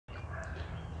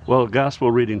Well, the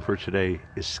gospel reading for today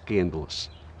is scandalous.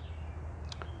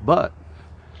 But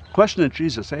the question that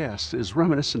Jesus asks is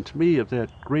reminiscent to me of that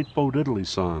great Bo Diddley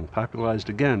song, popularized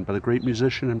again by the great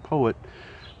musician and poet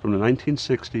from the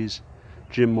 1960s,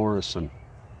 Jim Morrison.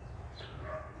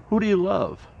 Who do you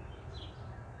love?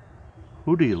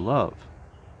 Who do you love?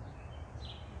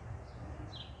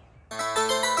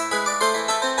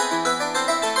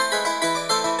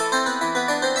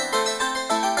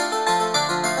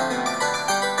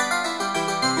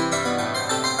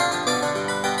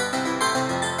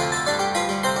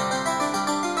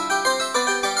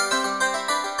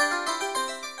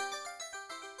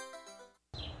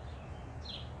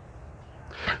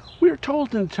 We are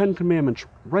told in the Ten Commandments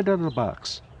right out of the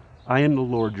box, I am the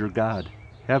Lord your God.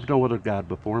 Have no other God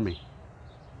before me.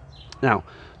 Now,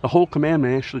 the whole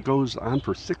commandment actually goes on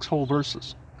for 6 whole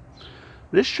verses.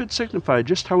 This should signify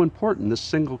just how important this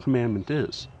single commandment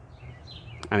is.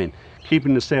 I mean,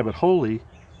 keeping the Sabbath holy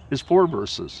is 4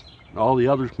 verses. All the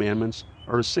other commandments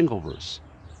are a single verse.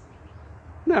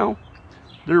 Now,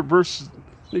 there are verses,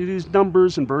 these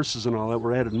numbers and verses and all that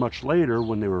were added much later than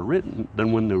when they were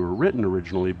written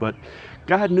originally, but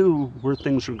God knew where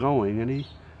things were going, and he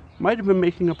might have been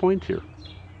making a point here.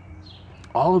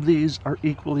 All of these are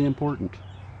equally important.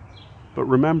 But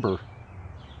remember,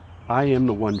 I am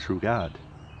the one true God.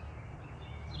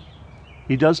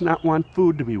 He does not want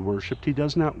food to be worshipped. He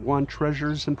does not want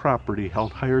treasures and property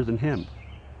held higher than him.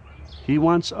 He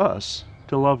wants us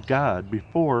to love God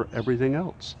before everything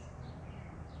else.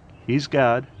 He's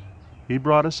God. He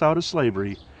brought us out of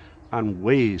slavery on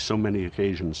way so many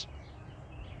occasions.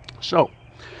 So,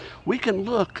 we can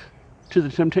look to the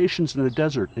temptations in the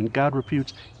desert, and God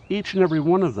refutes each and every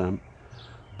one of them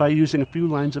by using a few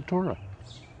lines of Torah.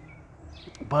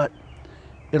 But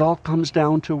it all comes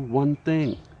down to one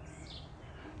thing.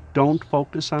 Don't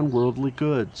focus on worldly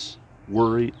goods.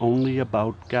 Worry only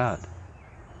about God.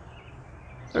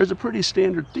 There's a pretty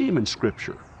standard theme in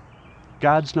Scripture.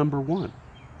 God's number one.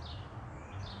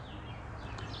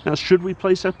 Now, should we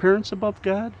place our parents above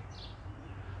God?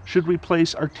 Should we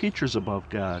place our teachers above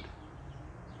God?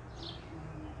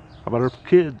 How about our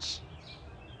kids?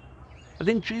 I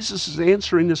think Jesus is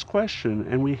answering this question,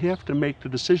 and we have to make the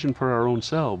decision for our own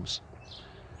selves.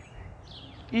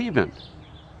 Even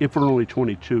if we're only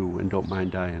 22 and don't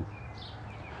mind dying.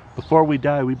 Before we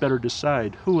die, we better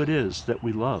decide who it is that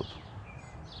we love.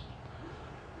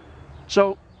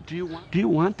 So, do you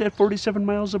want that 47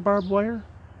 miles of barbed wire?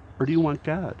 Or do you want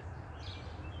God?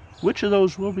 Which of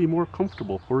those will be more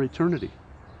comfortable for eternity?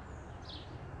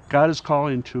 God is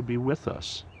calling to be with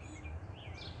us.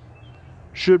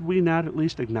 Should we not at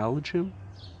least acknowledge him?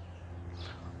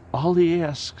 All he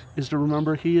asks is to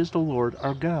remember he is the Lord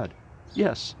our God.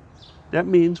 Yes, that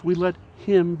means we let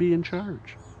him be in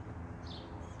charge.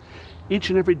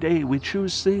 Each and every day we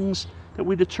choose things that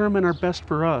we determine are best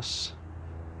for us,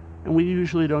 and we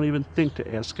usually don't even think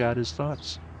to ask God his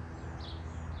thoughts.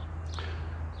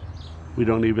 We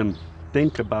don't even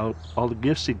think about all the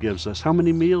gifts he gives us. How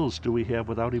many meals do we have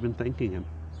without even thanking him?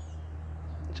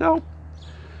 So,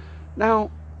 now,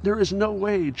 there is no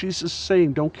way Jesus is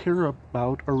saying don't care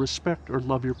about or respect or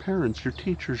love your parents, your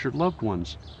teachers, your loved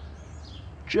ones.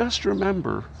 Just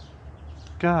remember,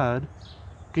 God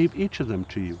gave each of them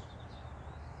to you.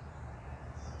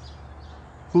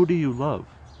 Who do you love?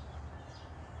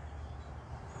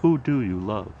 Who do you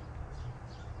love?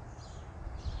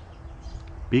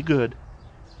 Be good,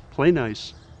 play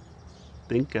nice,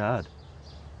 thank God.